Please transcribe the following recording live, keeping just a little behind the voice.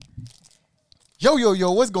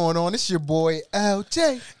Yo, what's going on? It's your boy,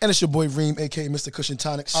 LJ. And it's your boy, Reem, a.k.a. Mr. Cushion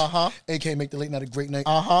Tonics. A.k.a. make the late night a great night.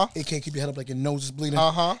 A.k.a. keep your head up like your nose is bleeding.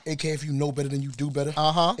 A.k.a. if you know better than you do better.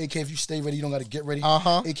 A.k.a. if you stay ready, you don't got to get ready.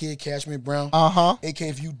 A.k.a. Cashmere Brown. A.k.a.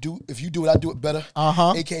 if you do it, I do it better.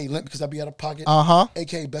 A.k.a. limp because I be out of pocket.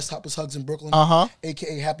 A.k.a. best hoppers hugs in Brooklyn.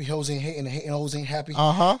 A.k.a. happy hoes ain't hating and hating hoes ain't happy.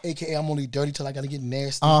 A.k.a. I'm only dirty till I got to get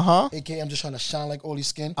nasty. A.k.a. I'm just trying to shine like oily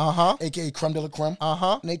skin. A.k.a. creme de la creme.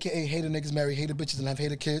 And A.k.a. hater niggas marry hater bitches and have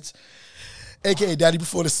hater kids. A.k.a. Daddy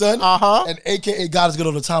Before the Sun. And A.k.a. God is good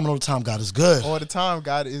all the time, and all the time God is good. All the time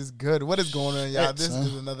God is good. What is going on, y'all? This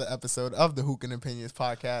is another episode of the Hookah and Opinions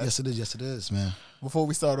podcast. Yes, it is, man. Before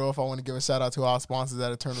we start off, I want to give a shout out to our sponsors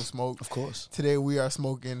at Eternal Smoke. Of course. Today we are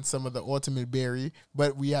smoking some of the Ultimate Berry,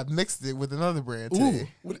 but we have mixed it with another brand today.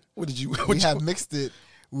 Ooh, what did you? We have mixed it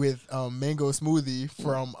with mango smoothie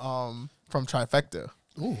from Trifecta.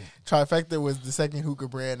 Ooh. Trifecta was the second hookah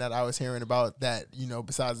brand that I was hearing about that,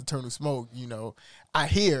 besides Eternal Smoke, I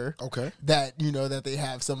hear that, that they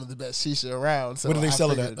have some of the best shisha around. So what do they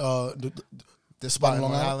sell it at? The spot in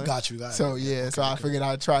Long Island? Got you. So, I figured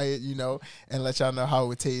I'd try it, and let y'all know how it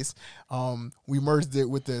would taste. We merged it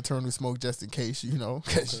with the Eternal Smoke just in case,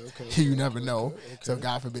 because you never know. So,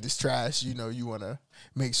 God forbid it's trash, you want to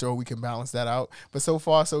make sure we can balance that out. But so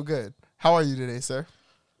far, so good. How are you today, sir?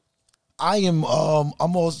 I am I'm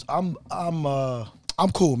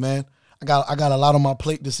cool, man. I got a lot on my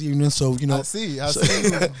plate this evening, so I see you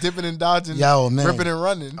dipping and dodging, man, ripping and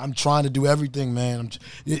running. I'm trying to do everything, man.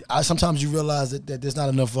 Sometimes you realize that there's not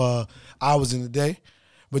enough hours in the day,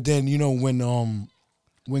 but then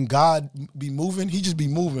when God be moving, He just be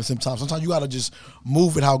moving. Sometimes you gotta just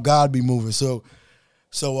move it how God be moving. So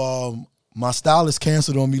my stylist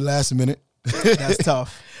canceled on me last minute. That's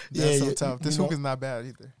tough. That's tough. This hookah's not bad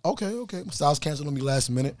either. Okay. My style's canceled on me last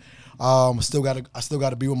minute. I still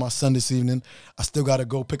gotta be with my son this evening. I still gotta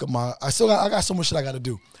go pick up I got so much shit I gotta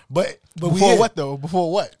do. But before what though?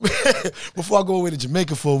 Before what? Before I go away to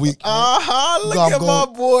Jamaica for a week. Look at my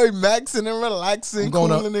boy maxing and relaxing,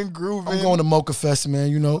 cooling and grooving. I'm going to Mocha Fest,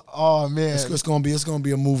 man. Oh man, it's gonna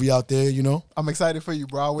be a movie out there. I'm excited for you,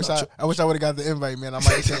 bro. I wish I would have got the invite, man. I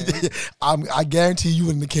might have. I guarantee you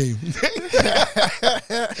wouldn't have came.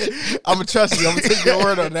 I'm gonna trust you. I'm gonna take your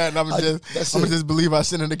word on that, and I'm gonna just believe I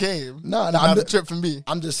shouldn't have came. No, not a trip for me.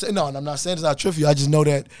 I'm just saying. No, I'm not saying it's not a trip for you. I just know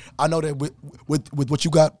that with what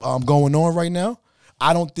you got going on right now,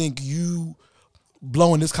 I don't think you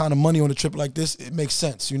blowing this kind of money on a trip like this, it makes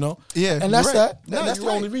sense, Yeah, and that's right. that. No, that's the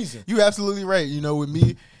right. only reason. You absolutely right. With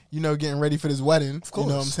me, getting ready for this wedding. Of course.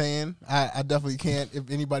 You know what I'm saying? I definitely can't. If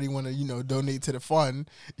anybody want to, donate to the fund,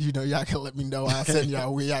 y'all can let me know. I'll send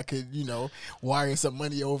y'all where y'all could, wire some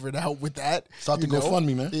money over to help with that. Start to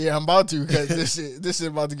GoFundMe, man. Yeah, I'm about to, because this shit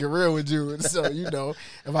about to get real with you. And so,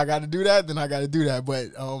 if I got to do that, then I got to do that. But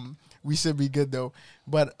we should be good though.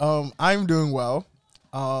 But I'm doing well.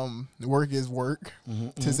 Work is work,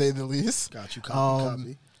 to say the least. Got you.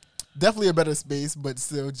 Copy. Definitely a better space, but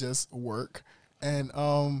still just work. And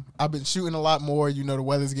I've been shooting a lot more. The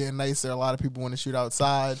weather's getting nicer. A lot of people want to shoot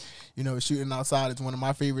outside. Shooting outside is one of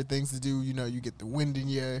my favorite things to do. You get the wind in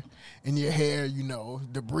your hair.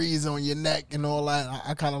 The breeze on your neck and all that.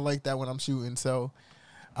 I kind of like that when I'm shooting. So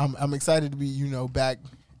I'm excited to be back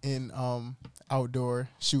in outdoor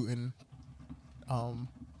shooting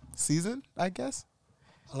season, I guess.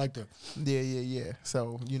 I like that. Yeah.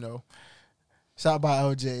 So shout out by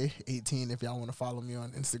LJ18 if y'all want to follow me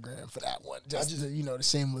on Instagram for that one. Just the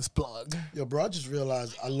shameless plug. Yo, bro, I just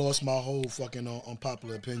realized I lost my whole fucking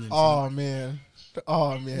unpopular opinion. Oh man.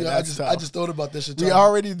 Yeah, I just thought about this shit. We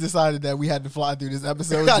already decided that we had to fly through this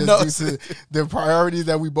episode just due to the priorities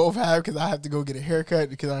that we both have, because I have to go get a haircut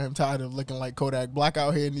because I am tired of looking like Kodak Black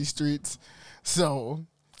out here in these streets. So,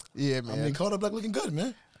 yeah, man. I mean, Kodak Black looking good,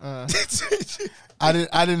 man. I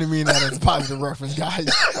didn't mean that as a positive reference, guys.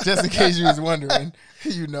 Just in case you was wondering,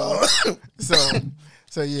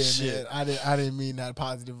 So yeah, shit. Man. I didn't mean that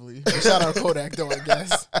positively. But shout out Kodak though, I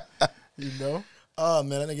guess. Oh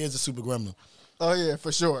man, that nigga is a super gremlin. Oh yeah,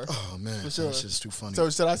 for sure. Oh man, for sure. That shit's too funny. So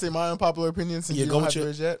should I say my unpopular opinion since you don't have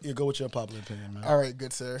yours yet? Yeah, go with your unpopular opinion, man. All right,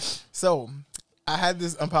 good sir. So I had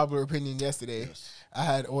this unpopular opinion yesterday. Yes. I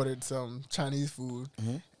had ordered some Chinese food,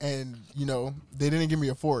 and they didn't give me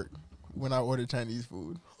a fork when I ordered Chinese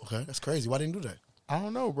food. Okay, that's crazy. Why didn't you do that? I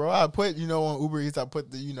don't know, bro. I put on Uber Eats, I put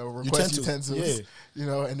the request utensils,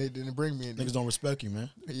 and they didn't bring me any. Niggas don't respect you, man.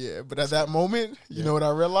 Yeah, but at that moment, you know what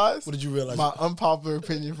I realized? What did you realize? My unpopular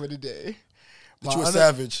opinion for the day. That you a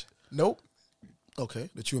savage. Nope. Okay,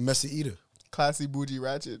 that you a messy eater. Classy, bougie,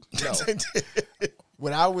 ratchet. No.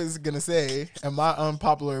 What I was gonna say, and my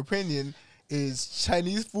unpopular opinion, is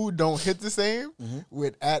Chinese food don't hit the same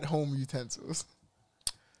with at-home utensils.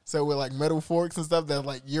 So with like metal forks and stuff that's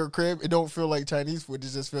like your crib, it don't feel like Chinese food. It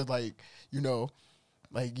just feels like, you know,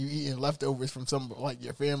 like you eating leftovers from some like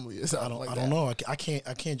your family or something. I don't know. I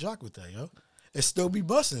can't jock with that, yo. It still be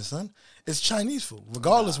busting, son. It's Chinese food.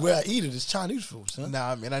 Regardless where I eat it, it's Chinese food, son.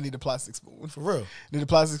 Nah, man, I need a plastic spoon. For real. Need a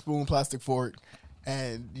plastic spoon, plastic fork.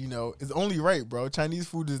 And, you know, it's only right, bro. Chinese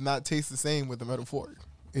food does not taste the same with a metal fork.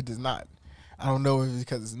 It does not. I don't know if it's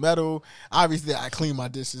because it's metal. Obviously, I clean my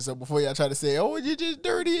dishes. So before y'all try to say, oh, you're just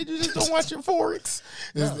dirty and you just don't wash your forks.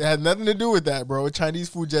 It has nothing to do with that, bro. Chinese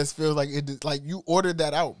food just feels like like you ordered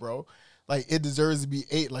that out, bro. Like it deserves to be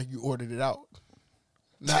ate like you ordered it out.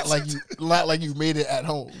 Not like you made it at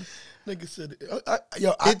home. Nigga said,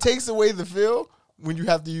 it takes away the feel when you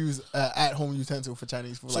have to use at-home utensil for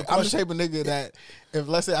Chinese food. Like, I'm the type of nigga that if,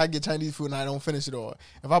 let's say, I get Chinese food and I don't finish it all,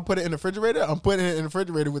 if I put it in the refrigerator, I'm putting it in the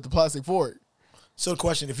refrigerator with the plastic fork. So the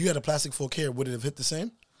question, if you had a plastic fork here, would it have hit the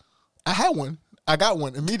same? I had one. I got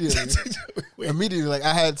one immediately. Immediately. Like,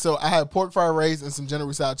 I had pork fried rice and some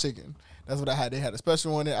General Tso chicken. That's what I had. They had a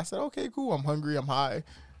special on it. I said, okay, cool. I'm hungry. I'm high.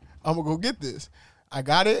 I'm going to go get this. I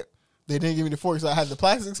got it. They didn't give me the fork, so I had the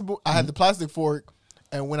plastic. I had the plastic fork,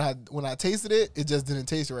 and when I tasted it, it just didn't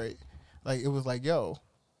taste right. Like it was like, yo,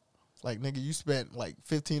 like nigga, you spent like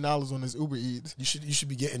 $15 on this Uber Eats. You should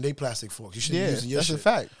be getting their plastic forks. You should be using your shit. That's a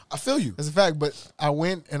fact. I feel you. That's a fact. But I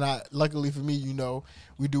went and luckily for me, you know,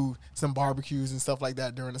 we do some barbecues and stuff like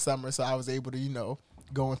that during the summer, so I was able to, you know,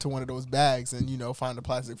 go into one of those bags and, you know, find a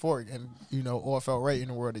plastic fork, and, you know, all felt right in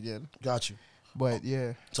the world again. Got you. But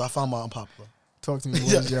yeah. So I found my unpopular. Talk to me.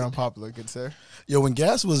 What is your unpopular, good sir? Yo, when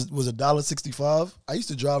gas was $1.65, I used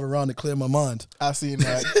to drive around to clear my mind. I seen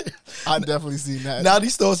that. I definitely seen that. Now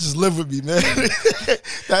these stores just live with me, man.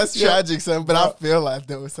 That's tragic, son. But I feel like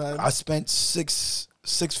though, son. I spent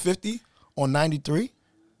 $6.50 on 93.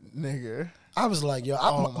 Nigga. I was like, yo,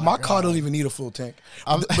 my car don't even need a full tank.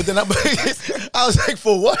 But then I was like,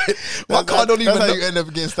 for what? My car don't even. That's how you end up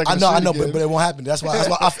getting stuck. I know, but it won't happen. That's why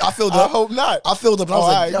I filled up. I hope not. I filled up. And I was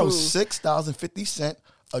like, yo, $6.50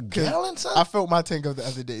 a gallon, son? I filled my tank up the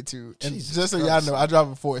other day too. And Jesus just so Christ. y'all know, I drive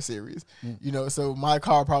a 4 Series. You know, so my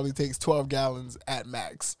car probably takes 12 gallons at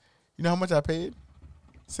max. You know how much I paid?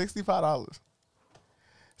 $65.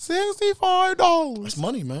 $65. That's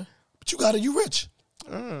money, man. But you got it. You rich.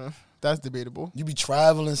 That's debatable. You be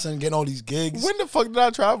traveling, son, getting all these gigs. When the fuck did I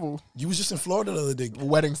travel? You was just in Florida the other day.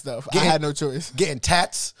 Wedding stuff. I had no choice. Getting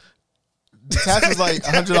tats. Tats was like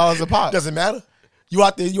 $100 a pop. Doesn't matter. You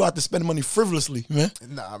out there spending money frivolously, man.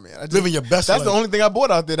 Nah, man. Living your best life. That's the only thing I bought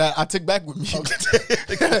out there that I took back with me.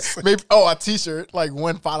 Maybe a t-shirt, like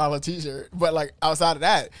one $5 t-shirt. But like outside of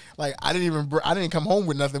that, like I didn't come home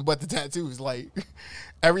with nothing but the tattoos. Like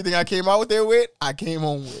everything I came out there with, I came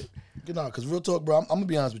home with. You know, because real talk, bro, I'm gonna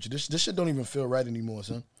be honest with you. This shit don't even feel right anymore,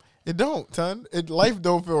 son. It don't, son. Life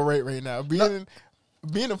don't feel right now.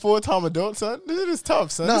 Being a full-time adult, son, this is tough,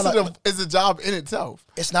 son. It's a job in itself.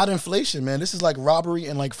 It's not inflation, man. This is like robbery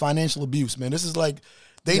and like financial abuse, man. This is like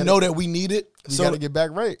they know that we need it. You got to get back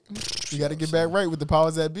right. You got to get back right with the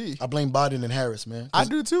powers that be. I blame Biden and Harris, man. I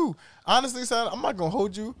do too. Honestly, son, I'm not gonna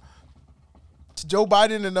hold you. Joe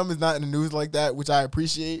Biden and them is not in the news like that, which I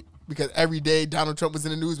appreciate because every day Donald Trump was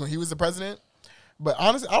in the news when he was the president. But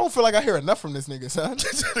honestly, I don't feel like I hear enough from this nigga, son.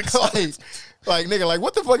 like, nigga, like,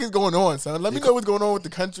 what the fuck is going on, son? Let me know what's going on with the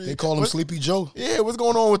country. They call him Sleepy Joe. Yeah, what's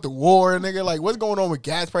going on with the war, nigga? Like, what's going on with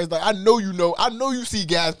gas prices? Like, I know you see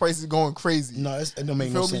gas prices going crazy. No, it don't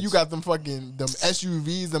make no sense. You got them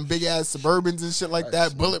SUVs, them big ass Suburbans and shit like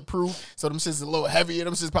that, bulletproof. So them shit's a little heavier.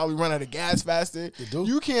 Them shit's probably run out of gas faster. They do.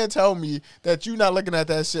 You can't tell me that you not looking at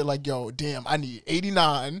that shit like, yo, damn, I need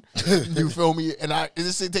 89. You feel me? And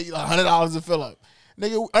this shit take like $100 to fill up.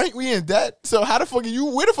 Nigga, ain't we in debt? So how the fuck are you?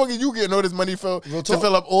 Where the fuck are you getting all this money to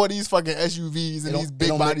fill up all these fucking SUVs and these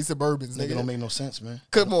big body Suburbans? Nigga, it don't make no sense, man.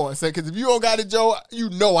 Come on, son. Because if you don't got it, Joe, you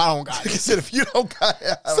know I don't got it. Said if you don't got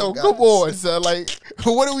it, so come on, son. Like,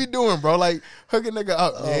 what are we doing, bro? Like, hook a nigga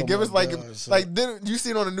up, man. Give us didn't you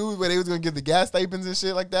see it on the news where they was gonna give the gas stipends and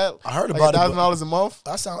shit like that? I heard about $1,000 a month.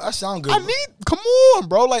 That sound good. Come on,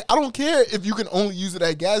 bro. Like, I don't care if you can only use it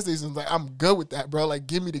at gas stations. Like, I'm good with that, bro. Like,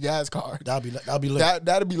 give me the gas card. That'll be lit.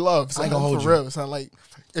 That'd be love. I ain't gonna hold for real, son. Like,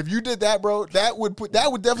 if you did that, bro, that would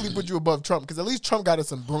definitely put you above Trump because at least Trump got us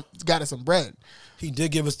some bread. He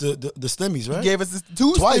did give us the stimmies, right? He gave us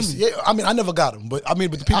two twice. stimmies. Yeah, I mean, I never got them, but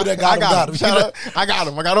the people that got them. I got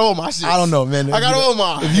them. I got all my shit. I don't know, man. I got all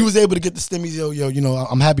mine. If you was able to get the stimmies, yo, you know,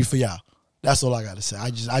 I'm happy for y'all. That's all I gotta say. I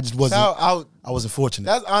just wasn't. I wasn't fortunate.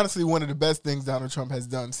 That's honestly one of the best things Donald Trump has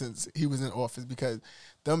done since he was in office because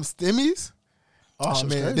them stimmies Oh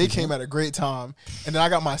man, crazy, they came at a great time, and then I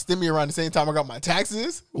got my stimmy around the same time I got my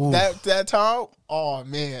taxes. That time, oh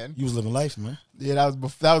man, you was living life, man. Yeah, that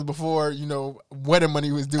was before wedding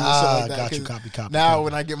money was due and shit like that. Got you, copy. Now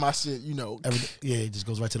when I get my shit, it just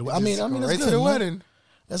goes right to the wedding. I mean, that's right good, to the man. wedding.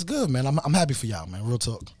 That's good, man. I'm happy for y'all, man. Real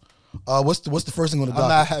talk. What's the first thing on the docket? I'm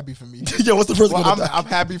not happy for me. Yo, what's the first thing on the docket? I'm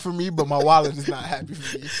happy for me, but my wallet is not happy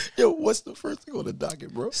for me. Yo, what's the first thing on the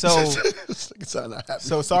docket, bro? So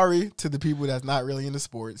sorry to the people that's not really into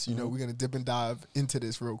sports. We're gonna dip and dive into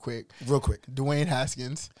this real quick. Dwayne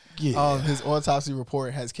Haskins. Yeah. His autopsy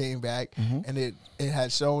report has came back, and it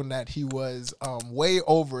had shown that he was way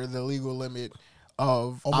over the legal limit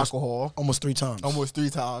of alcohol. Almost 3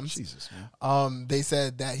 times. Jesus, man. They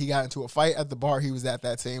said that he got into a fight at the bar he was at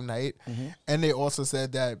that same night. And they also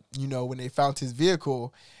said that, when they found his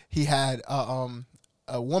vehicle, he had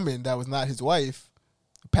a woman that was not his wife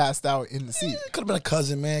passed out in the seat. It could have been a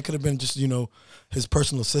cousin, man. It could have been just, his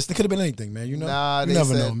personal assistant. It could have been anything, man. Nah, you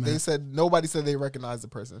never know, man. They said nobody said they recognized the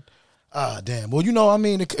person. Ah, damn. Well, I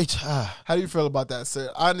mean, how do you feel about that,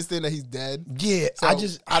 sir? I understand that he's dead. Yeah, so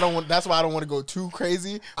I don't want. That's why I don't want to go too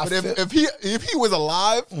crazy. But if he was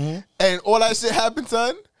alive and all that shit happened,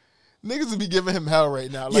 son, niggas would be giving him hell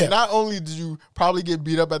right now. Like, not only did you probably get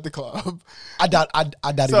beat up at the club, I doubt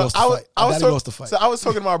he lost the fight. So I was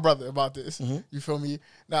talking to my brother about this. You feel me?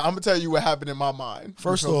 Now I'm gonna tell you what happened in my mind.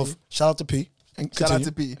 First off, shout out to P. Shout out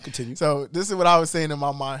to P. Continue. So this is what I was saying in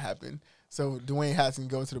my mind happened. So Dwayne Haskins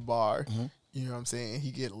go to the bar, you know what I'm saying?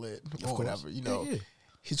 He get lit or whatever, Yeah.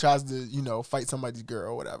 He tries to, fight somebody's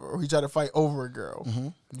girl or whatever. Or he tried to fight over a girl.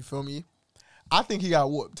 You feel me? I think he got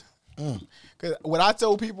whooped. Because what I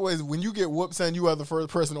tell people is when you get whooped, son, you are the first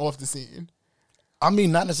person off the scene. I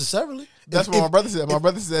mean, not necessarily. That's what my brother said. My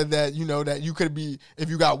brother said that, that you could be,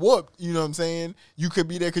 if you got whooped, you know what I'm saying? You could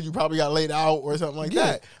be there because you probably got laid out or something like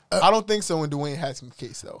that. I don't think so in Dwayne Haskins'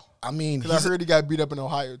 case, though. I mean, because I heard he got beat up in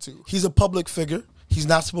Ohio, too. He's a public figure. He's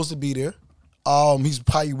not supposed to be there. He's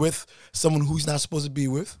probably with someone who he's not supposed to be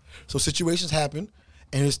with. So situations happen,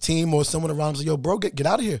 and his team or someone around him says, yo, bro, get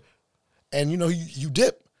out of here. And, you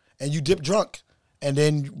dip, and you dip drunk. And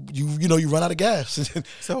then you run out of gas.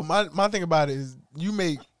 So my thing about it is you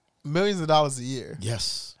make millions of dollars a year.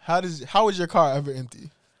 Yes. How is your car ever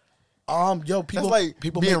empty? People that's like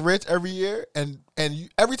people being rich every year, and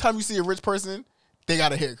every time you see a rich person, they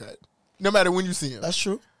got a haircut. No matter when you see him. That's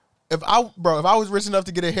true. If I was rich enough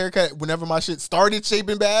to get a haircut whenever my shit started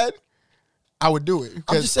shaping bad, I would do it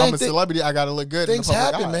because I'm a celebrity. I gotta look good. Things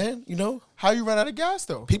happen, man. How you run out of gas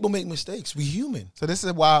though? People make mistakes. We human. So this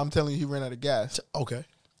is why I'm telling you he ran out of gas. Okay.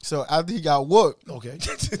 So after he got whooped, okay,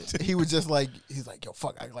 he was just like, he's like, yo,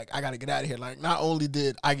 fuck, I gotta get out of here. Like, not only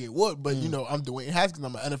did I get whooped, but I'm Dwayne Haskins.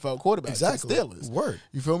 I'm an NFL quarterback. Exactly. For the Steelers. Word.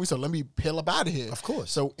 You feel me? So let me peel up out of here. Of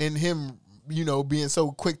course. So in him, being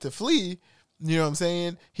so quick to flee. You know what I'm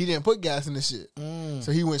saying? He didn't put gas in the shit.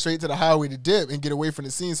 So he went straight to the highway to dip and get away from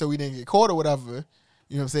the scene so he didn't get caught or whatever.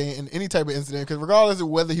 You know what I'm saying? In any type of incident. Because regardless of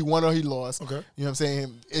whether he won or he lost, okay. You know what I'm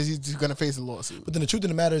saying? Is he just going to face a lawsuit? But then the truth of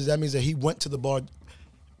the matter is that means that he went to the bar.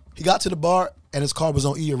 He got to the bar and his car was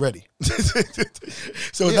on E already.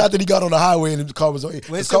 So it's not that he got on the highway and the car was on E.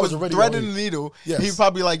 His car was already threading the needle. Yes. He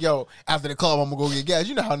probably like, yo, after the club, I'm going to go get gas.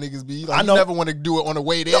 You know how niggas be. Like, you never want to do it on the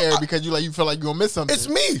way there because you feel like you're going to miss something. It's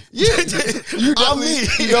me. Yeah. You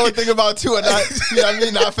definitely know what thing about too or not. You know what I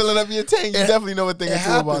mean? Not filling up your tank. You definitely know what thing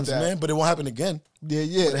two about that. Man, but it won't happen again.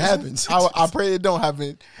 Yeah. But it happens. I pray it don't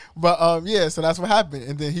happen. But so that's what happened.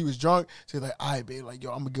 And then he was drunk. She was like, all right, babe, like,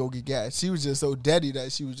 yo, I'm going to go get gas. She was just so deady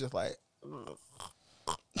that she was just like,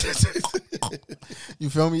 you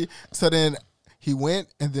feel me? So then he went,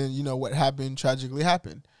 and then what happened tragically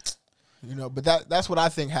happened. But that's what I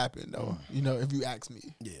think happened, though. If you ask me.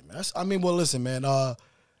 Yeah, man. Well, listen, man.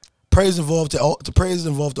 Praise involved to all parties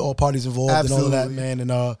involved. Absolutely. And all of that, man.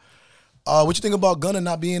 And what you think about Gunna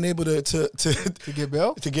not being able to get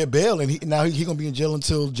bail? To get bail, and now he gonna be in jail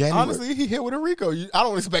until January. Honestly, he hit with a RICO. I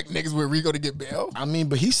don't expect niggas with RICO to get bail. I mean,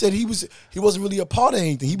 but he said he wasn't really a part of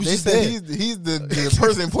anything. He was just there. He's the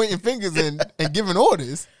person pointing fingers and giving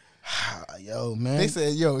orders. Yo, man. They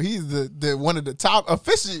said, yo, he's the one of the top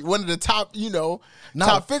officially, one of the top,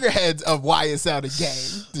 top figureheads of YSL, the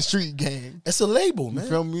gang, the street gang. It's a label, man. You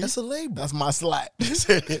feel me? That's a label. That's my slot.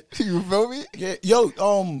 You feel me? Yeah. Yo,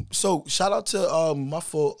 so shout out to my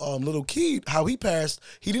full little kid, how he passed.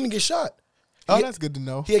 He didn't get shot. That's good to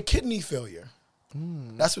know. He had kidney failure.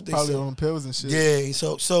 That's what they probably said. On pills and shit. Yeah.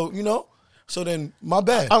 So so then my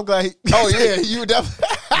bad. I'm glad. You definitely.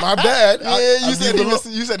 My bad. Yeah, you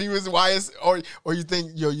said he was YS, or you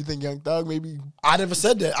think Young Thug maybe. I never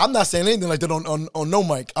said that. I'm not saying anything like that on no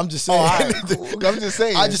mic. I'm just saying. Right, cool. I'm just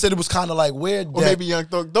saying. I just said it was kind of like weird. Or maybe Young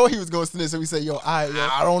Thug thought he was going to snitch, so he said,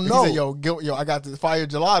 I don't know. He said, yo, I got the fire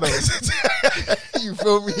gelato. You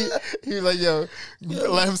feel me? He was like, yo,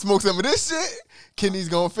 let him smoke some of this shit. Kenny's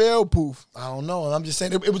gonna fail. Poof. I don't know. I'm just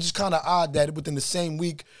saying it was just kind of odd that within the same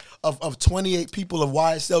week of 28 people of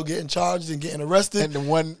YSL getting charged and getting arrested, and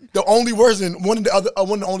one of the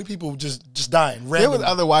only people just dying. Randomly. There was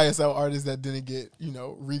other YSL artists that didn't get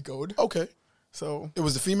RICO'd. Okay, so it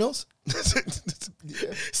was the females.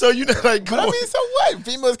 Yeah. So like, but I mean, so what?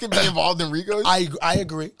 Females can be involved in RICO'd. I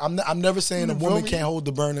agree. I'm never saying a woman can't hold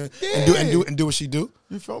the burner and do what she do.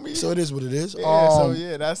 You feel me? So it is what it is.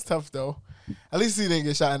 Yeah, that's tough though. At least he didn't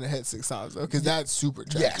get shot in the head 6 times though, because that's super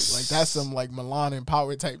tragic. Yes. Like that's some like Milan and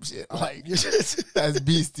Power type shit. Like that's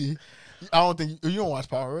beastie. I don't think you don't watch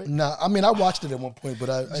Power, right? Nah, I mean I watched it at one point, but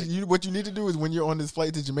what you need to do is when you're on this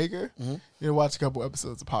flight to Jamaica, you need to watch a couple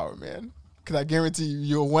episodes of Power, man. Because I guarantee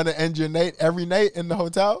you'll want to end your night every night in the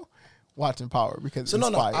hotel watching Power because it's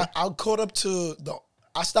fire. I caught up to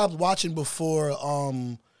I stopped watching before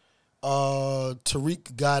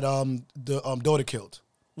Tariq got the daughter killed.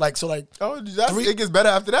 It gets better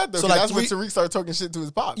after that though. So that's when Tariq started talking shit to his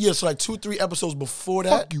pops. Yeah, so like 2-3 episodes before that.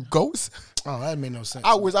 Fuck you, Ghost. Oh, that made no sense.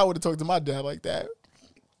 I wish I would have talked to my dad like that.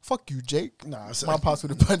 Fuck you, Jake. Nah, my pops would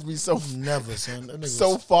have punched me never, son.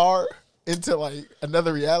 So far into like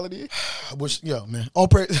another reality. I wish, man. All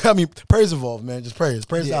praise. I mean, praise evolved, man. Just praise.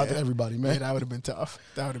 Praise out to everybody, man. Yeah, that would have been tough.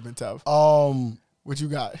 What you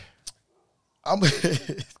got?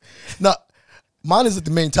 Mine isn't the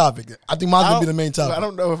main topic. I think mine's gonna be the main topic. I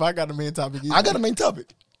don't know if I got a main topic either. I got a main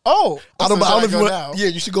topic. Oh, I don't know if you want. Yeah,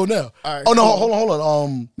 you should go now. All right, no, hold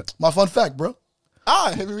on. My fun fact, bro.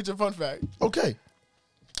 Hit me with your fun fact. Okay.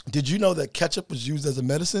 Did you know that ketchup was used as a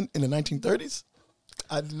medicine in the 1930s?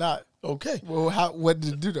 I did not. Okay. Well, what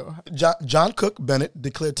did it do though? John Cook Bennett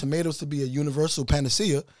declared tomatoes to be a universal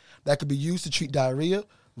panacea that could be used to treat diarrhea,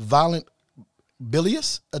 violent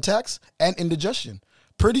bilious attacks, and indigestion.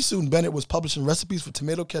 Pretty soon, Bennett was publishing recipes for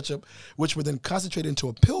tomato ketchup, which were then concentrated into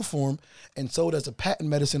a pill form and sold as a patent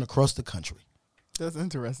medicine across the country. That's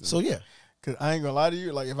interesting. So, yeah. Because I ain't going to lie to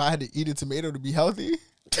you. Like, if I had to eat a tomato to be healthy,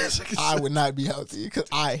 I would not be healthy because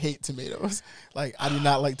I hate tomatoes. Like, I do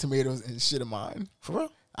not like tomatoes in shit of mine. For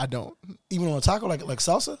real? I don't. Even on a taco, like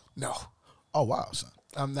salsa? No. Oh, wow, son.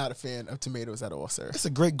 I'm not a fan of tomatoes at all, sir. It's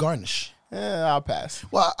a great garnish. Yeah, I'll pass.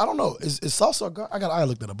 Well, I don't know. Is salsa? I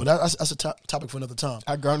look that up, but that's a topic for another time.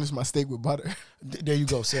 I garnish my steak with butter. There you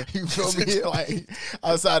go, sir. You feel me? Like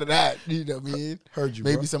outside of that, you know what I mean? Heard you.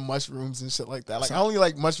 Maybe bro. Some mushrooms and shit like that. Like I only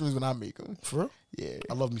like mushrooms when I make them. For real? Yeah,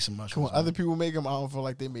 I love me some mushrooms. When other people make them, I don't feel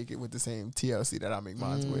like they make it with the same TLC that I make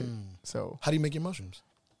mine with. So how do you make your mushrooms?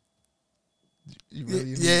 You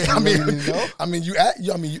really, I mean,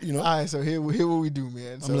 you know. All right, so here what we do,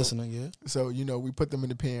 man. So, I'm listening. Yeah. So we put them in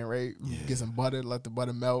the pan, right? Yeah. Get some butter, let the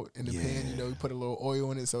butter melt in the pan. We put a little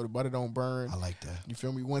oil in it so the butter don't burn. I like that. You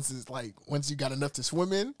feel me? Once you got enough to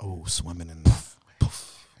swim in. Oh, swimming in.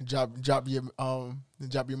 Drop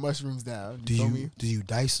your mushrooms down. Do you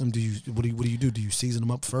dice them? What do you do? Do you season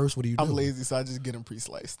them up first? What do you do? I'm lazy, so I just get them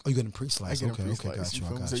pre-sliced. Oh, you get them pre-sliced. Okay, got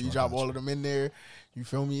you. So you drop all of them in there. You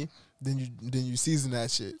feel me? Then you season that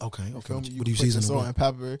shit. Okay. You feel me? What do you season? Salt and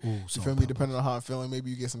pepper. Ooh, you feel me? Depending on how I'm feeling, maybe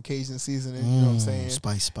you get some Cajun seasoning. You know what I'm saying?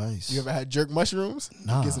 Spice. You ever had jerk mushrooms?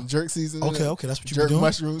 Nah. You get some jerk seasoning. Okay. That's what you jerk doing?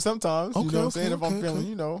 mushrooms sometimes. Okay, you know what I'm saying?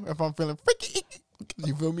 If I'm feeling freaky,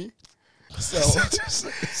 you feel me?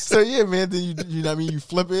 So yeah, man. Then you know what I mean? You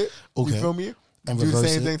flip it. Okay. You feel me? And do the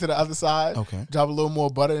same thing to the other side. Okay. Drop a little more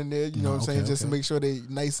butter in there. You know what I'm saying? Just to make sure they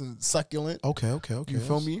nice and succulent. Okay. You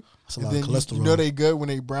feel me? That's a lot of cholesterol. You know they good when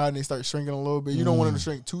they brown. They start shrinking a little bit. You don't want them to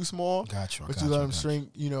shrink too small. Gotcha. But you let them shrink.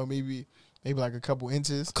 Maybe like a couple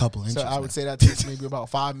inches. So I would say that takes maybe about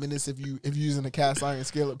 5 minutes if you're using a cast iron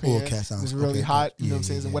skillet pan. It's really hot. You know what I'm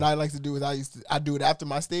saying? And what I like to do is I do it after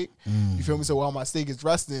my steak. You feel me? So while my steak is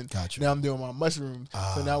resting, now I'm doing my mushrooms.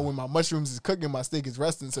 So now when my mushrooms is cooking, my steak is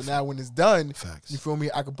resting. So now when it's done, you feel me?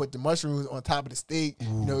 I can put the mushrooms on top of the steak.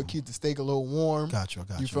 It keep the steak a little warm. Gotcha.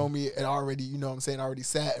 You feel me? It already, you know what I'm saying, already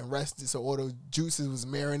sat and rested. So all those juices was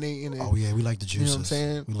marinating. Oh yeah, we like the juices. You know what I'm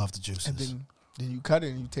saying? We love the juices. And then you cut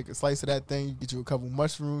it and you take a slice of that thing. You get you a couple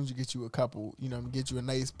mushrooms. You get you a couple, get you a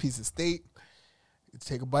nice piece of steak. You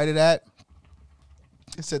take a bite of that.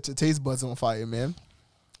 It sets your taste buds on fire, man.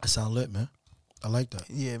 That sound lit, man. I like that.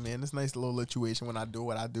 Yeah, man. It's a nice little situation when I do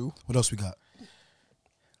what I do. What else we got?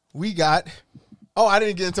 I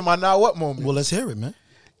didn't get into my now what moment. Well, let's hear it, man.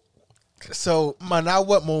 So my now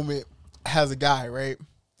what moment has a guy, right?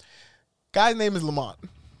 Guy's name is Lamont.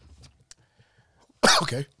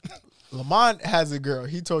 Okay. Lamont has a girl.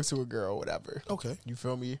 He talks to a girl, whatever. Okay. You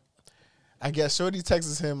feel me? I guess Shorty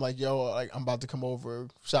texts him like, yo, like I'm about to come over,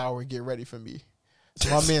 shower, get ready for me. So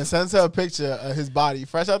my man sends her a picture of his body,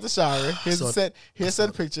 fresh out the shower. Here's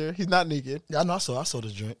a picture. He's not naked. Yeah, I know. I saw the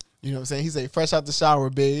joint. You know what I'm saying? He's like, fresh out the shower,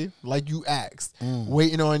 babe, like you asked.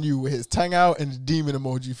 Waiting on you with his tongue out and the demon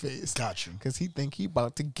emoji face. Got you. Because he think he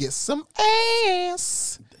about to get some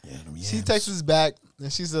ass. Yeah, she texts us back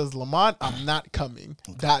and she says, Lamont, I'm not coming. ...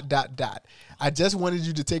 I just wanted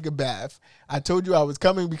you to take a bath. I told you I was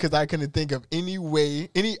coming because I couldn't think of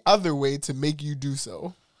any other way to make you do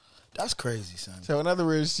so. That's crazy, son. So in other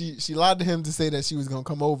words, she lied to him to say that she was gonna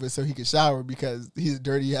come over so he could shower because he's a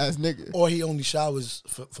dirty ass nigga. Or he only showers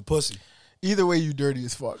for pussy. Either way, you dirty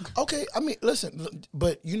as fuck. Okay, I mean, listen,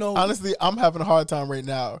 but you know, honestly, I'm having a hard time right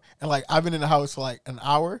now, and like I've been in the house for like an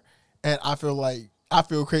hour, and I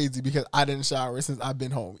feel crazy because I didn't shower since I've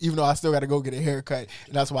been home, even though I still got to go get a haircut,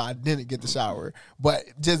 and that's why I didn't get the shower. But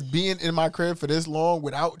just being in my crib for this long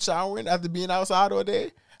without showering after being outside all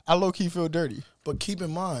day, I low-key feel dirty. But keep in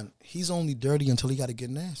mind, he's only dirty until he got to get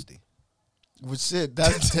nasty. Well, shit,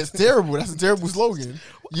 that's terrible. That's a terrible slogan.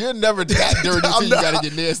 You're never that dirty until you got to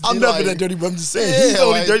get nasty. I'm never that dirty, but I'm just saying. He's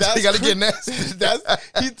only dirty until he got to get nasty.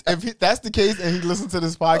 If that's the case and he listens to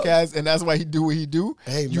this podcast and that's why he do what he do,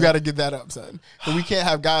 hey, you got to get that up, son. So we can't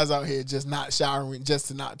have guys out here just not showering just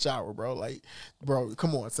to not shower, bro. Like, bro,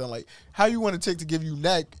 come on, son. Like, how you want a chick to give you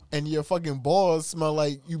neck and your fucking balls smell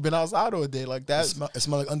like you've been outside all day? Like that. It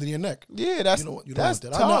smell like under your neck. Yeah, that's you don't that's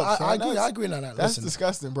want that. tough. I agree on that. That's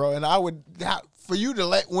disgusting, bro. And I would for you to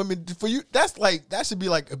let women that's like that should be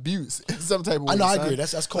like abuse in some type of way. I know, I son. agree.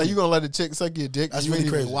 That's cool. Like you gonna let a chick suck your dick? That's and really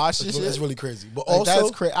crazy. Wash your shit. That's really crazy. But like, also,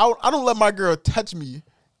 that's crazy. I don't let my girl touch me,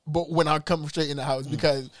 but when I come straight in the house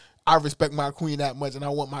because I respect my queen that much, and I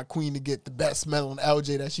want my queen to get the best smelling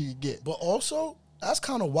LJ that she could get. But also, that's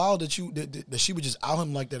kind of wild that she would just out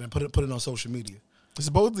him like that and put it on social media.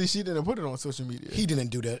 Supposedly, she didn't put it on social media. He didn't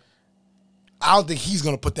do that. I don't think he's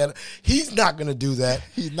gonna put that. He's not gonna do that.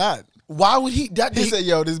 He's not. Why would he? He said,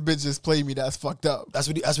 "Yo, this bitch just played me. That's fucked up." That's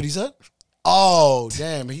what he said. Oh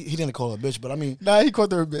damn! He didn't call her a bitch, but I mean, nah, he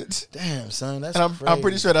called her a bitch. Damn, son, that's. And I'm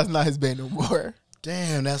pretty sure that's not his band no more.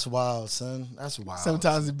 Damn, that's wild, son. That's wild.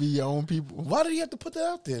 Sometimes it be your own people. Why did he have to put that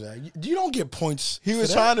out there? Like, you don't get points. He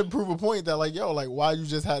was trying to prove a point that like, yo, like why you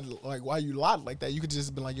just had like why you lied like that? You could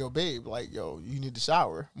just been like, yo, babe, like yo, you need to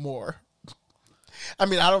shower more. I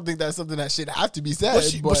mean, I don't think that's something that should have to be said.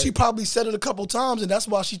 But she probably said it a couple times, and that's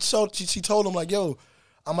why she told him like, "Yo,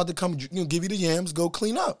 I'm about to come, give you the yams, go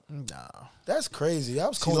clean up." Nah, that's crazy. That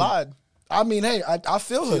was cool. She lied. I mean, hey, I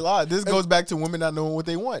feel her. She lied. This goes back to women not knowing what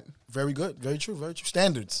they want. Very good. Very true. Very true.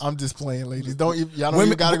 Standards. I'm just playing, ladies. Y'all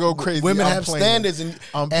don't gotta go crazy. Women I'm have playing. standards, and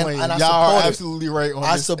I'm playing. And y'all are absolutely right on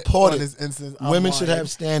I this. support on it. This instance. Women should have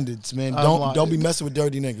standards, man. Don't be messing with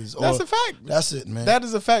dirty niggas. That's a fact. That's it, man. That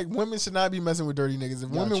is a fact. Women should not be messing with dirty niggas.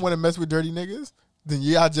 If women want to mess with dirty niggas, then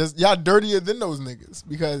y'all dirtier than those niggas.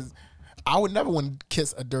 Because I would never want to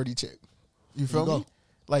kiss a dirty chick. You feel me?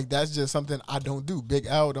 Like that's just something I don't do. Big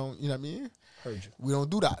L don't. You know what I mean? Heard you. We don't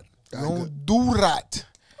do that. We don't do that.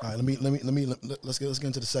 All right, let's get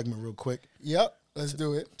into the segment real quick. Yep, let's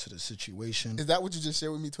do it. To the situation. Is that what you just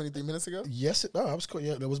shared with me 23 minutes ago? Yes, I was cool.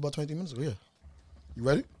 Yeah, that was about 23 minutes ago. Yeah. You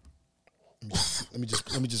ready? Let me just.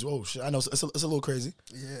 Oh shit! I know it's a little crazy.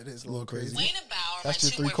 Yeah, it is a little crazy. Wayne and Bauer, that's my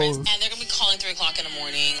your 3 two boyfriends, codes. and they're gonna be calling 3 o'clock in the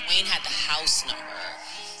morning. Wayne had the house number.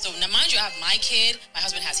 So now, mind you, I have my kid. My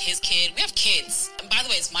husband has his kid. We have kids. And by the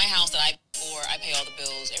way, it's my house that I pay all the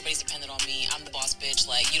bills. Everybody's dependent on me. I'm the boss bitch.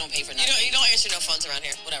 Like, you don't pay for nothing. You don't answer no phones around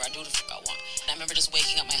here. Whatever. I do what the fuck I want. And I remember just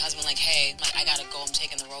waking up my husband like, hey, like, I gotta go. I'm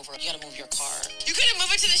taking the Rover. You gotta move your car. You couldn't move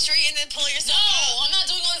it to the street and then pull yourself out. I'm not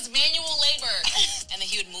doing all this manual labor. And then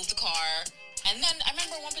he would move the car. And then I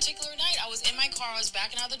remember one particular night, I was in my car, I was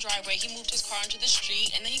backing out of the driveway. He moved his car onto the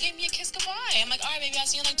street, and then he gave me a kiss goodbye. I'm like, all right, baby, I'll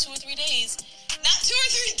see you in like 2 or 3 days. Not 2 or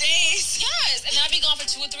 3 days. Yes. And then I'd be gone for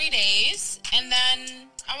 2 or 3 days, and then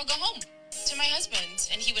I would go home to my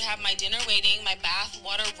husband, and he would have my dinner waiting, my bath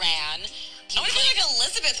water ran. I want to be like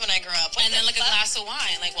Elizabeth when I grow up. And then like a glass of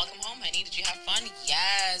wine. Like, welcome home, honey. Did you have fun?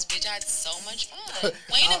 Yes, bitch, I had so much fun.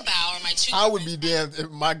 Wayne and Bauer, my two. I would be damned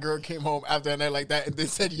if my girl came home after a night like that and they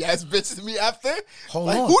said yes, bitch, to me after. Hold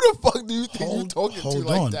like, on. who the fuck do you think you talking to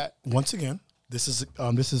like that? Once again, this is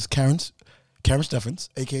Karen Steffens,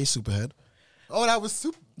 aka Superhead. Oh, that was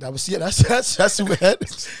super. That's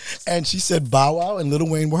Superhead. And she said Bow Wow and Lil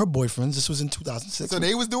Wayne were her boyfriends. This was in 2006. So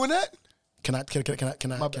they was doing that? Can I?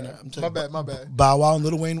 My bad. Bow Wow and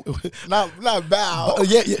Lil Wayne. Not Bow.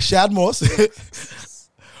 Yeah, Shad Moss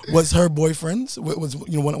was her boyfriend's. Was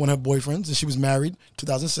one of her boyfriends, and she was married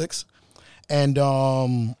 2006,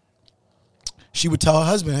 and she would tell her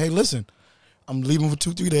husband, "Hey, listen, I'm leaving for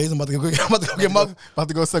 2-3 days. I'm about to go get my about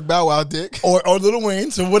to go suck Bow Wow dick or Lil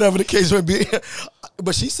Wayne, so whatever the case may be."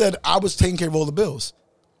 But she said I was taking care of all the bills.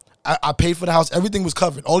 I paid for the house. Everything was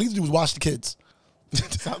covered. All he had to do was watch the kids.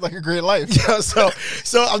 Sounds like a great life. Yeah, so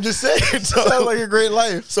I'm just saying. Sounds like a great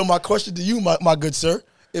life. So my question to you, my good sir,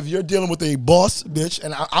 if you're dealing with a boss bitch,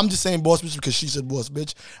 and I'm just saying boss bitch because she said boss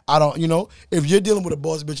bitch. I don't, if you're dealing with a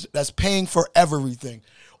boss bitch that's paying for everything,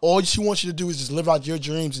 all she wants you to do is just live out your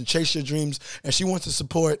dreams and chase your dreams, and she wants to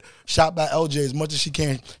support Shop by LJ as much as she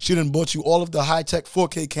can. She done bought you all of the high-tech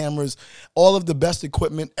 4K cameras, all of the best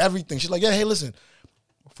equipment, everything. She's like, yeah, hey, listen.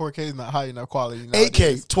 4K is not high enough quality.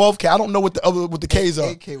 8K, 12K. I don't know what the Ks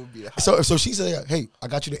are. 8K would be a high. So she said, "Hey, I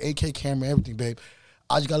got you the 8K camera, everything, babe.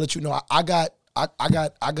 I just gotta let you know, I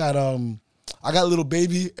got Little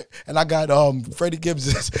Baby and I got Freddie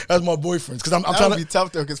Gibbs as my boyfriends because I'm trying to be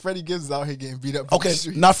tough though because Freddie Gibbs is out here getting beat up. Okay,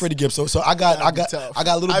 not Freddie Gibbs. So I got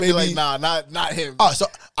Little Baby. I'd be like, nah, not him. So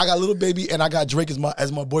I got Little Baby and I got Drake as my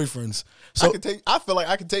boyfriends. So I feel like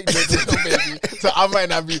I could take Drake as Little Baby. So I might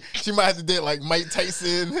not be. She might have to date like Mike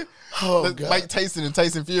Tyson. Oh, God. Mike Tyson and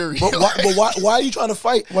Tyson Fury. But why are you trying to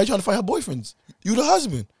fight? Why are you trying to fight her boyfriends? You the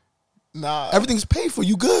husband. Nah, everything's paid for.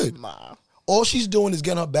 You good? Nah. All she's doing is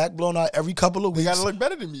getting her back blown out every couple of weeks. They gotta look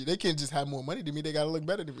better than me. They can't just have more money than me. They gotta look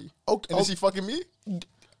better than me. Okay, and is she fucking me?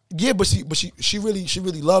 Yeah, but she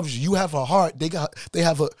really loves you. You have her heart. They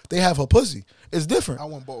have her pussy. It's different. I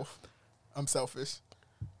want both. I'm selfish.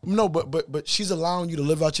 No, but she's allowing you to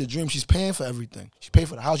live out your dream. She's paying for everything. She paid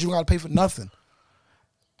for the house. You don't gotta pay for nothing.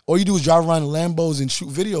 All you do is drive around in Lambos and shoot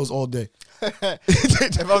videos all day.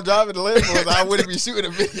 If I'm driving the Lambos, I wouldn't be shooting a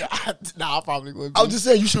video. Nah, I probably would be. I'm just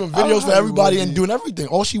saying, you shooting videos for everybody and doing everything.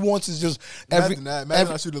 All she wants is just Imagine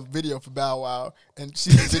I shoot a video for Bow Wow and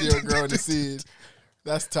she's a video girl in the scene.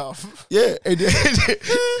 That's tough. Yeah.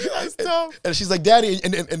 That's tough. And she's like, Daddy,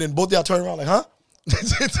 and then both of y'all turn around like, huh?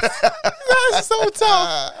 That's so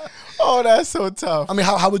tough. Oh, that's so tough. I mean,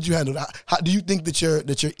 how would you handle that? How do you think that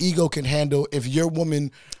your ego can handle if your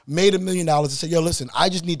woman made $1 million and said, yo, listen, I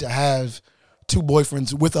just need to have 2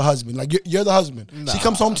 boyfriends with a husband. Like, you're the husband. Nah. She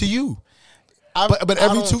comes home to you. But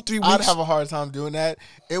every 2-3 weeks. I'd have a hard time doing that.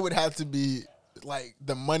 It would have to be, like,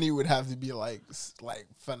 the money would have to be, like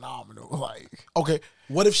phenomenal. Like, okay,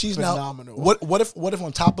 what if she's phenomenal? Now, what if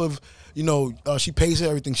on top of, she pays her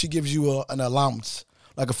everything, she gives you an allowance,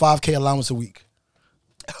 like a $5K allowance a week?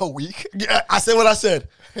 A week? Yeah, I said what I said.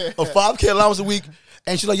 A $5K allowance a week.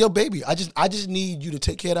 And she's like, yo, baby, I just need you to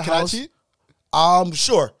take care of the house. Can I cheat?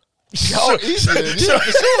 Sure. Oh, easy. Yeah,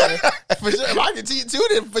 for sure. For sure. If I can cheat too,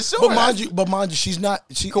 then for sure. But mind you, she's not.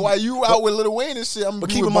 While you out with Lil Wayne and shit, I'm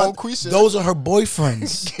keep in mind, those are her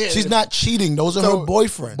boyfriends. She's not cheating. Those are her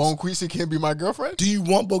boyfriends. Bonquisha can't be my girlfriend? Do you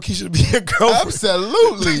want Bonquisha to be your girlfriend?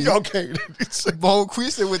 Absolutely. Okay.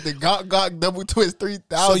 Bonquisha with the Gok double twist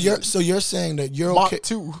 3000. So you're saying that you're Mach okay.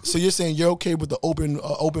 2. So you're saying you're okay with the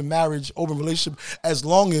open marriage, open relationship, as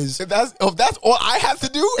long as if that's all I have to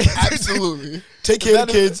do, absolutely. Take care of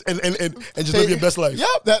the kids and just live your best life.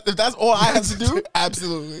 Yep. If that's all I have to do,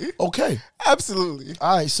 absolutely. Okay. Absolutely.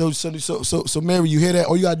 All right. So Mary, you hear that?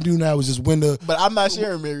 All you gotta do now is just win the. But I'm not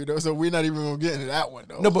sharing Mary though, so we're not even gonna get into that one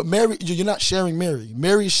though. No, but Mary, you're not sharing Mary.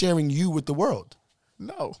 Mary is sharing you with the world.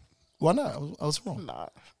 No. Why not? I was wrong. Nah.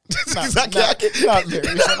 Not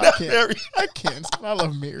Mary. I can't. I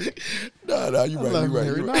love Mary. No, you're right.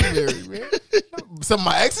 Mary, not Mary, man. Some of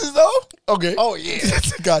my exes though. Okay. Oh yeah.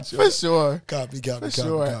 Gotcha. For sure. Copy. For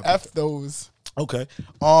sure. F those. Okay.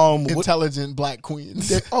 Intelligent black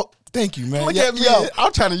queens. Thank you, man. Look at me. Yo,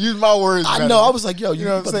 I'm trying to use my words. I know. I was like, yo, you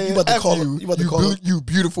know what I'm saying? You about to call her. You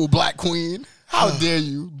beautiful black queen. How dare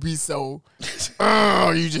you be so?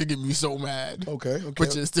 You just get me so mad. Okay.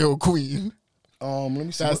 But you're still a queen. Let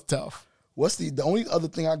me see. That's tough. What's the only other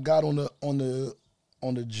thing I got on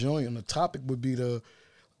the joint on the topic would be the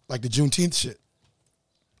Juneteenth shit.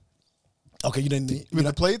 Okay, you didn't with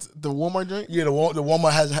the plates, the Walmart drink. Yeah, the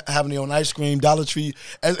Walmart having their own ice cream. Dollar Tree.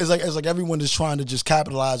 It's like everyone is trying to just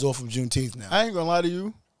capitalize off of Juneteenth now. I ain't gonna lie to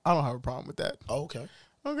you. I don't have a problem with that. Oh, okay.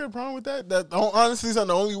 I don't get a problem with that. Honestly,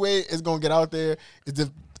 the only way it's gonna get out there is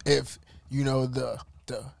if you know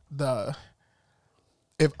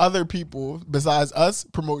if other people besides us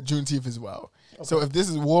promote Juneteenth as well. Okay. So if this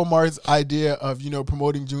is Walmart's idea of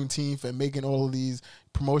promoting Juneteenth and making all of these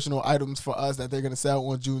promotional items for us that they're gonna sell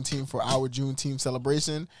on Juneteenth for our Juneteenth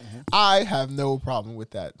celebration, I have no problem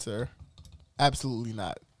with that, sir. Absolutely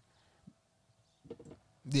not.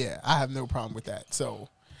 Yeah, I have no problem with that. So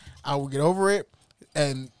I will get over it.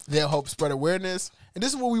 And they'll help spread awareness, And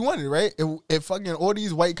this is what we wanted, right? If fucking all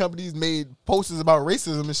these white companies made posters about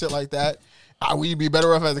racism and shit like that, we'd be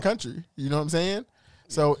better off as a country. You know what I'm saying?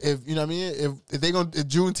 So if you know what I mean, if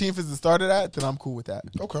Juneteenth is the start of that, then I'm cool with that.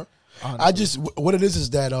 Okay. Honestly. What it is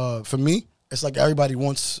that for me, it's like everybody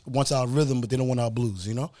wants our rhythm, but they don't want our blues,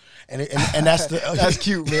 you know? And that's the that's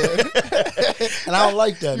cute, man. And I don't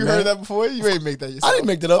like that. You man. heard that before? You ain't make that yourself. I didn't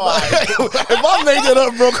make that up. If I made that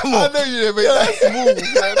up, bro, come on. I know you didn't make that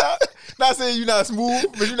smooth. Man. Not saying you're not smooth,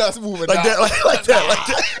 but you're not smooth enough. Like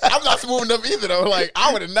that. I'm not smooth enough either, though. Like,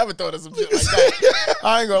 I would have never thought of some shit like that.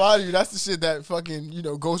 I ain't gonna lie to you. That's the shit that fucking,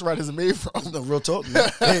 ghostwriters are made from. No, real talk, man.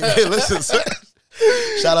 Hey, listen.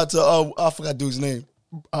 Shout out to, I forgot dude's name.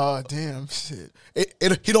 Damn, shit.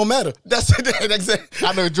 He don't matter. That's it.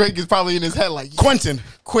 I know Drake is probably in his head like, Quentin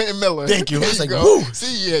Miller. Thank you. There It's you like, go. woo.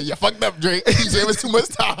 See, yeah, you fucked up, Drake. You gave us too much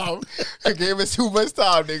time. You gave us too much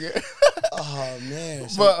time, nigga. Oh man.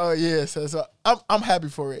 But yeah, so I'm happy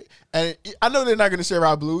for it, and I know they're not gonna share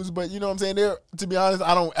our blues, but you know what I'm saying. To be honest,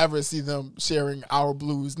 I don't ever see them sharing our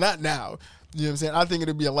blues. Not now. You know what I'm saying. I think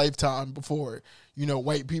it'll be a lifetime before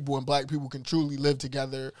white people and black people can truly live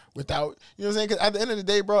together without, you know what I'm saying? Because at the end of the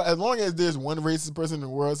day, bro, as long as there's one racist person in the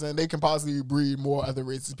world, saying they can possibly breed more other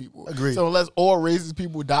racist people. Agreed. So unless all racist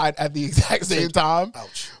people died at the exact same time,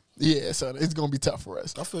 ouch. Yeah, so it's gonna be tough for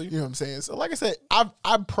us. I feel you. You know what I'm saying? So like I said,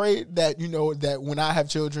 I pray that that when I have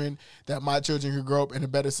children, that my children can grow up in a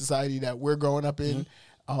better society that we're growing up in.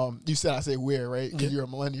 You said I say we're, right? Because you're a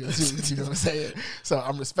millennial too. You know what I'm saying? So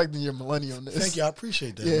I'm respecting your millennialness. Thank you. I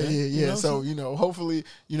appreciate that. Yeah, man. yeah. So hopefully,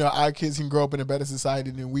 our kids can grow up in a better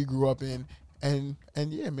society than we grew up in, and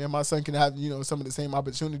yeah, man, my son can have some of the same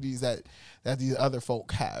opportunities that these other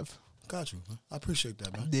folk have. Got you. Man. I appreciate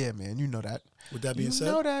that, man. Yeah, man. You know that. With that being said,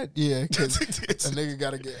 you know that. Yeah, because a nigga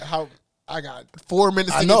gotta get I got 4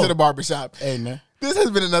 minutes to get to the barbershop. Hey, man. This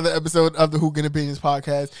has been another episode of the Hookah Opinions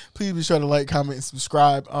podcast. Please be sure to like, comment, and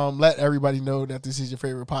subscribe. Let everybody know that this is your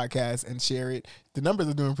favorite podcast and share it. The numbers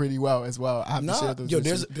are doing pretty well as well. I have to share those. Yo,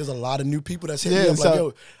 there's a lot of new people that's hitting me up like,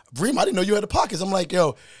 yo, Bream, I didn't know you had a podcast. I'm like,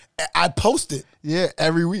 yo, I post it. Yeah,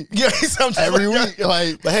 every week. Yeah, every week.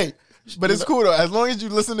 Like, but hey. But it's cool though. As long as you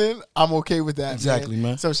listening, I'm okay with that. Exactly,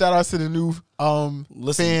 man. So shout out to the new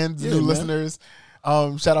fans, new listeners.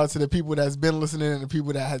 Shout out to the people that's been listening and the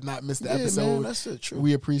people that has not missed the episode. Man, that's it, true.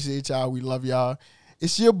 We appreciate y'all. We love y'all.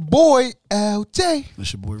 It's your boy LJ.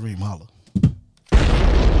 It's your boy Reem. Holla.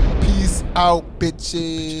 Peace out,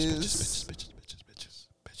 bitches.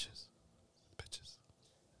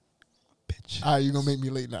 Bitches. All right, you gonna make me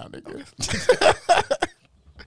late now, nigga.